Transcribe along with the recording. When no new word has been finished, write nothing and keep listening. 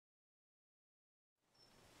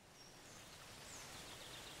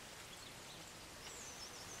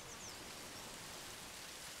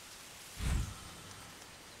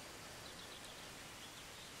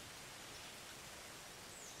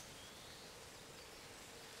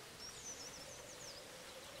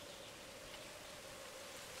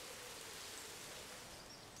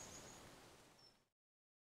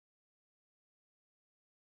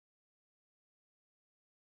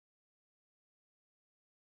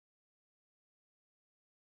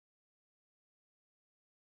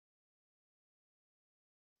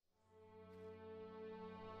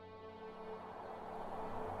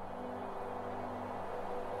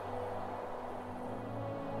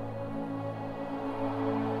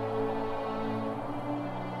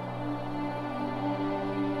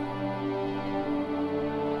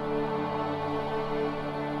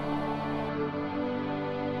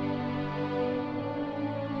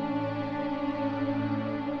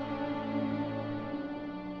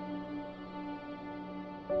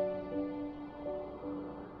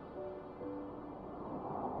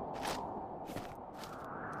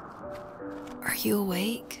you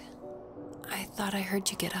awake? I thought I heard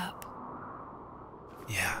you get up.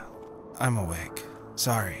 Yeah, I'm awake.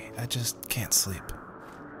 Sorry, I just can't sleep.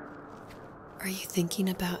 Are you thinking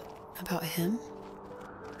about him?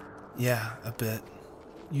 Yeah, a bit.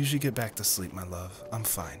 You should get back to sleep, my love. I'm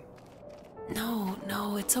fine.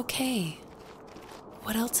 No, it's okay.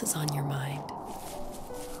 What else is on your mind?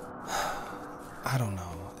 I don't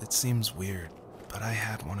know. It seems weird, but I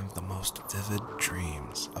had one of the most vivid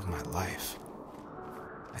dreams of my life.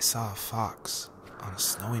 I saw a fox on a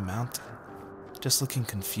snowy mountain, just looking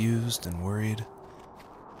confused and worried.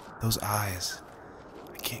 Those eyes.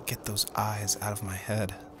 I can't get those eyes out of my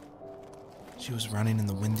head. She was running in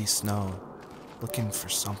the windy snow, looking for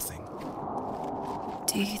something.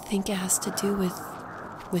 Do you think it has to do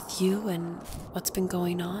with you and what's been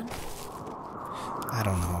going on? I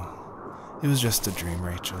don't know. It was just a dream,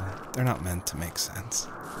 Rachel. They're not meant to make sense.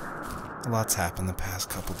 A lot's happened the past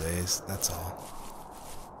couple days, that's all.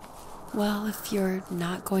 Well, if you're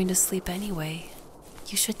not going to sleep anyway,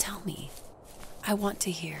 you should tell me. I want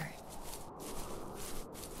to hear.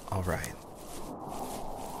 All right.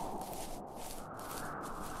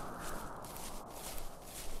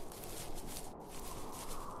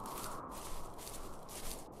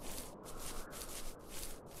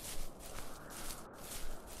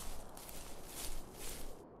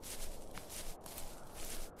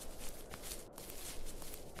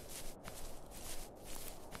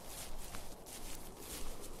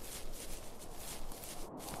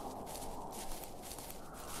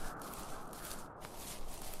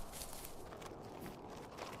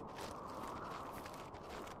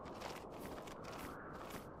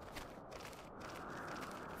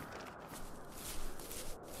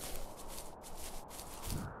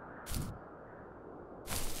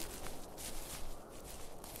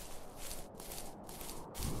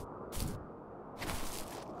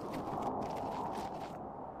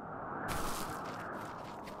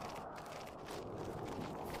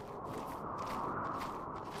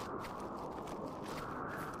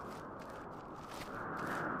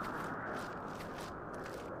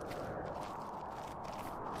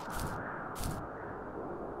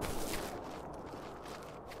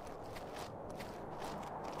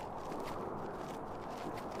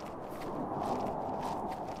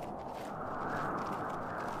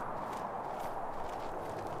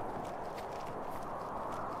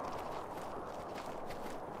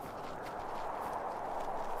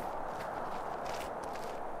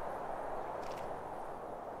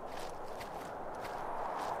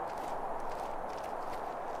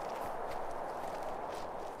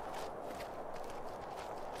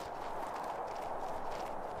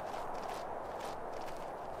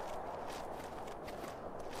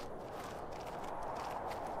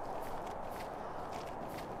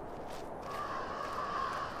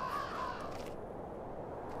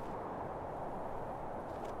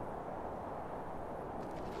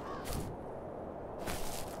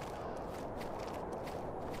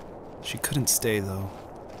 She couldn't stay, though.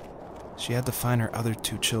 She had to find her other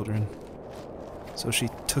 2 children. So she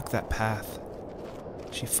took that path.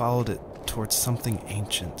 She followed it towards something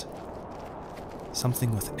ancient.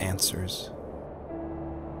 Something with answers.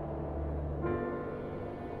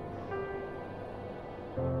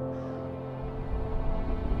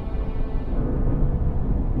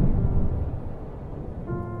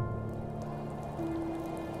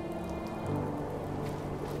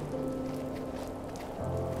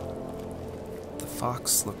 The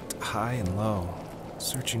fox looked high and low,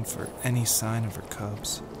 searching for any sign of her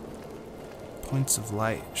cubs. Points of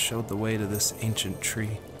light showed the way to this ancient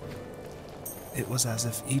tree. It was as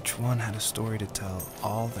if each one had a story to tell,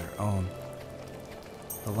 all their own.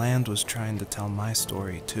 The land was trying to tell my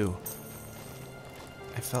story, too.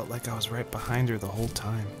 I felt like I was right behind her the whole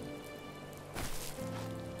time.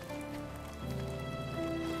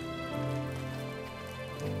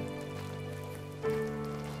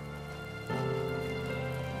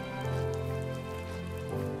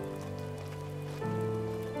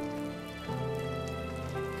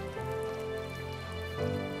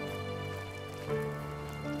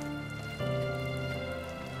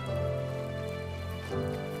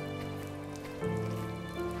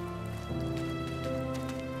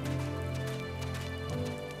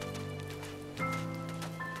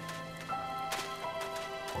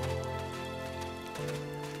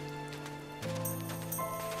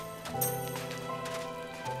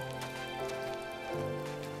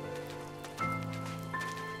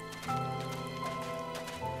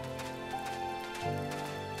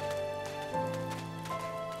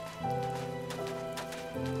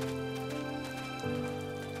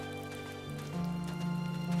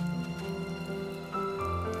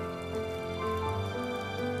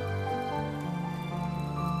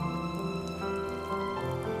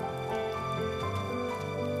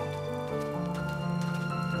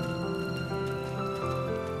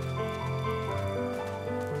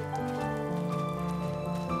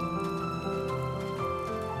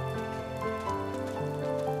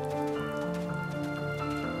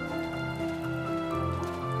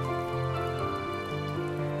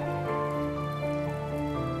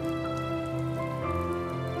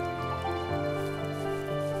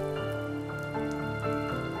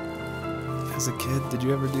 As a kid, did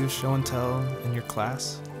you ever do show and tell in your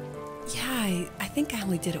class? Yeah, I think I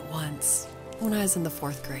only did it once, when I was in the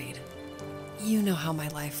 4th grade. You know how my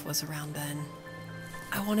life was around then.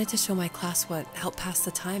 I wanted to show my class what helped pass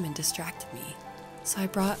the time and distracted me, so I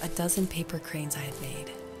brought a dozen paper cranes I had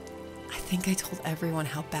made. I think I told everyone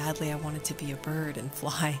how badly I wanted to be a bird and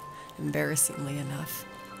fly, embarrassingly enough.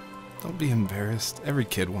 Don't be embarrassed. Every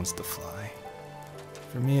kid wants to fly.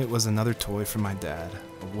 For me, it was another toy from my dad,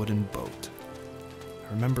 a wooden boat.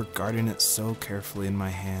 I remember guarding it so carefully in my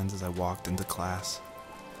hands as I walked into class.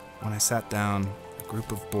 When I sat down, a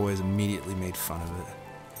group of boys immediately made fun of it.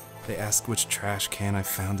 They asked which trash can I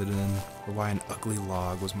found it in, or why an ugly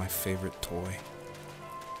log was my favorite toy.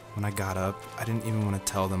 When I got up, I didn't even want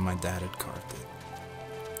to tell them my dad had carved it.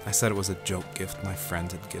 I said it was a joke gift my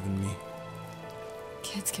friend had given me.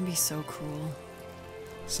 Kids can be so cruel.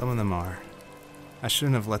 Some of them are. I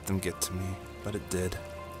shouldn't have let them get to me, but it did.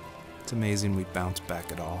 It's amazing we bounced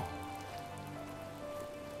back at all.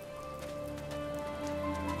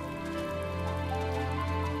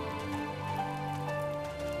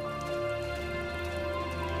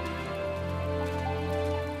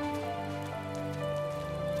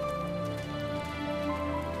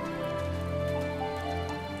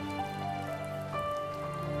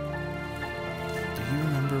 Do you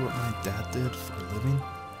remember what my dad did for a living?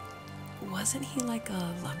 Wasn't he like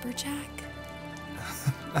a lumberjack?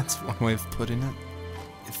 That's one way of putting it.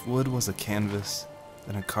 If wood was a canvas,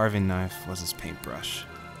 then a carving knife was his paintbrush.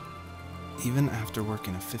 Even after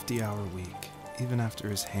working a 50-hour week, even after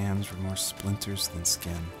his hands were more splinters than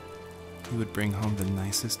skin, he would bring home the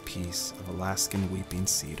nicest piece of Alaskan weeping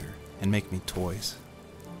cedar and make me toys.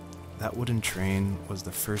 That wooden train was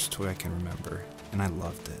the first toy I can remember, and I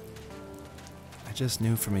loved it. I just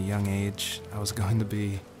knew from a young age I was going to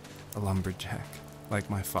be a lumberjack, like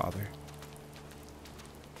my father.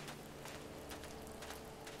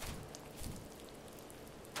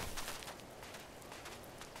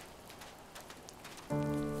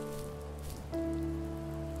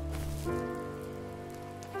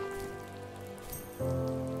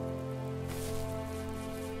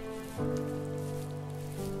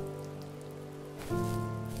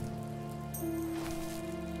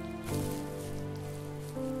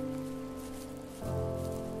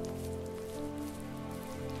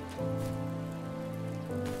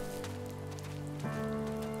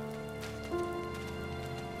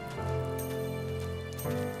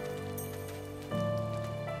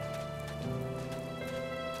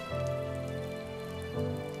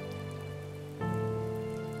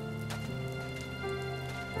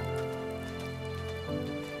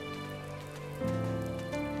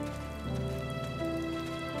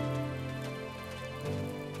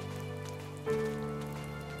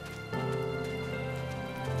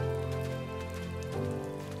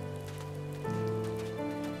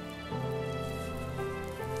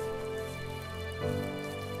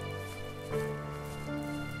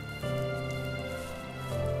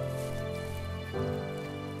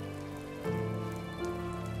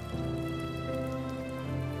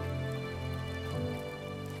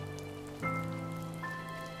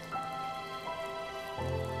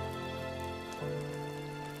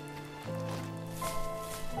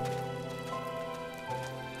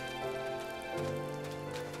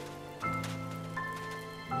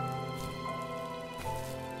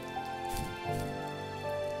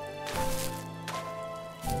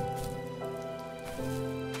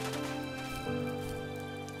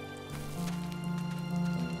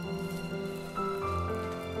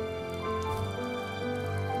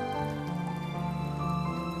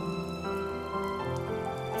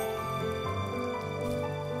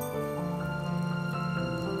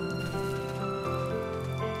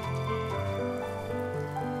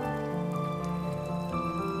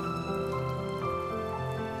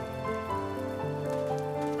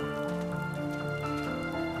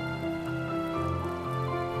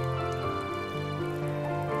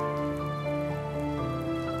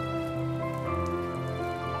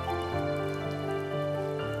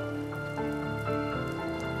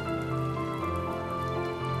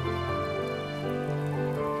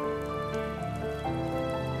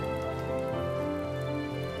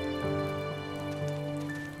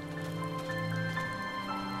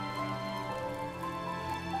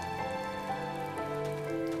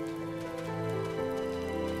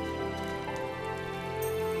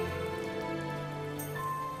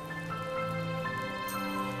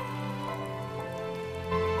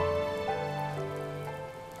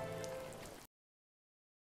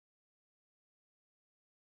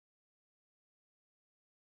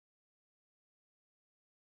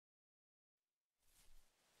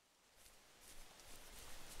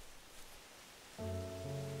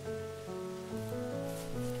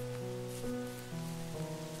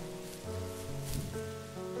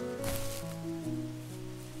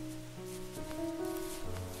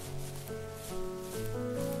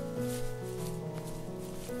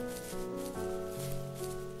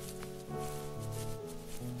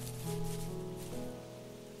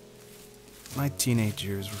 My teenage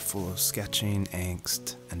years were full of sketching,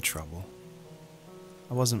 angst, and trouble.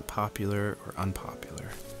 I wasn't popular or unpopular.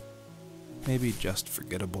 Maybe just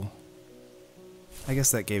forgettable. I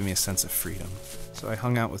guess that gave me a sense of freedom, so I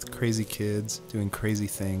hung out with crazy kids, doing crazy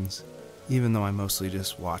things, even though I mostly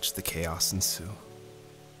just watched the chaos ensue.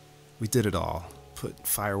 We did it all. Put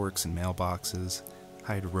fireworks in mailboxes,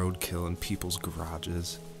 hide roadkill in people's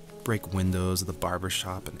garages, break windows of the barber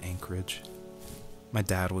shop in Anchorage. My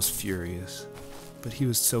dad was furious, but he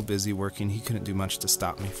was so busy working he couldn't do much to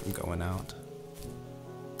stop me from going out.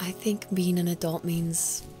 I think being an adult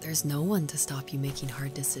means there's no one to stop you making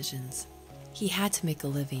hard decisions. He had to make a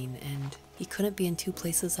living, and he couldn't be in two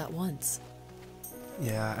places at once.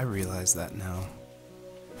 Yeah, I realize that now.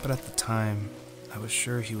 But at the time, I was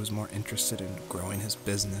sure he was more interested in growing his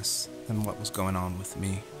business than what was going on with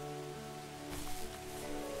me.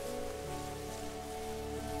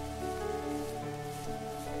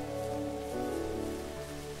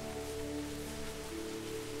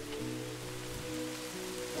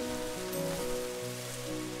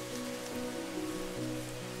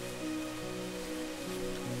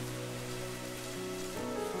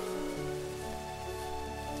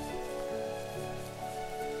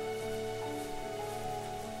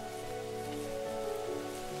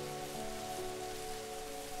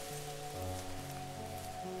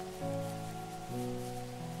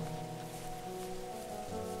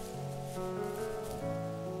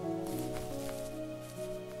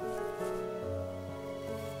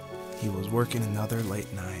 He was working another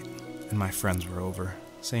late night, and my friends were over,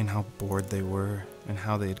 saying how bored they were and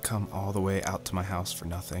how they had come all the way out to my house for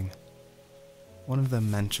nothing. One of them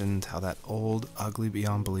mentioned how that old, ugly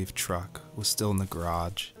beyond belief truck was still in the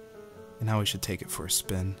garage, and how we should take it for a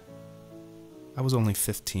spin. I was only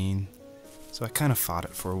 15, so I kind of fought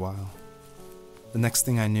it for a while. The next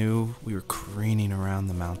thing I knew, we were careening around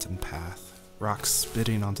the mountain path, rocks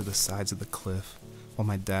spitting onto the sides of the cliff, while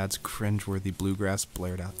my dad's cringeworthy bluegrass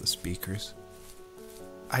blared out the speakers.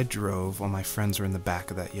 I drove while my friends were in the back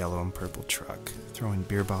of that yellow and purple truck, throwing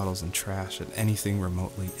beer bottles and trash at anything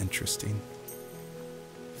remotely interesting.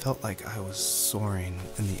 Felt like I was soaring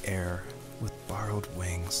in the air with borrowed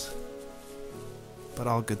wings. But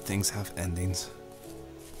all good things have endings.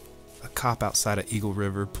 A cop outside of Eagle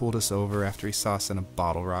River pulled us over after he saw us in a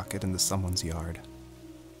bottle rocket into someone's yard.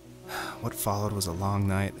 What followed was a long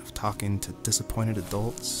night of talking to disappointed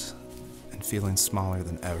adults and feeling smaller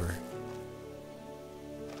than ever.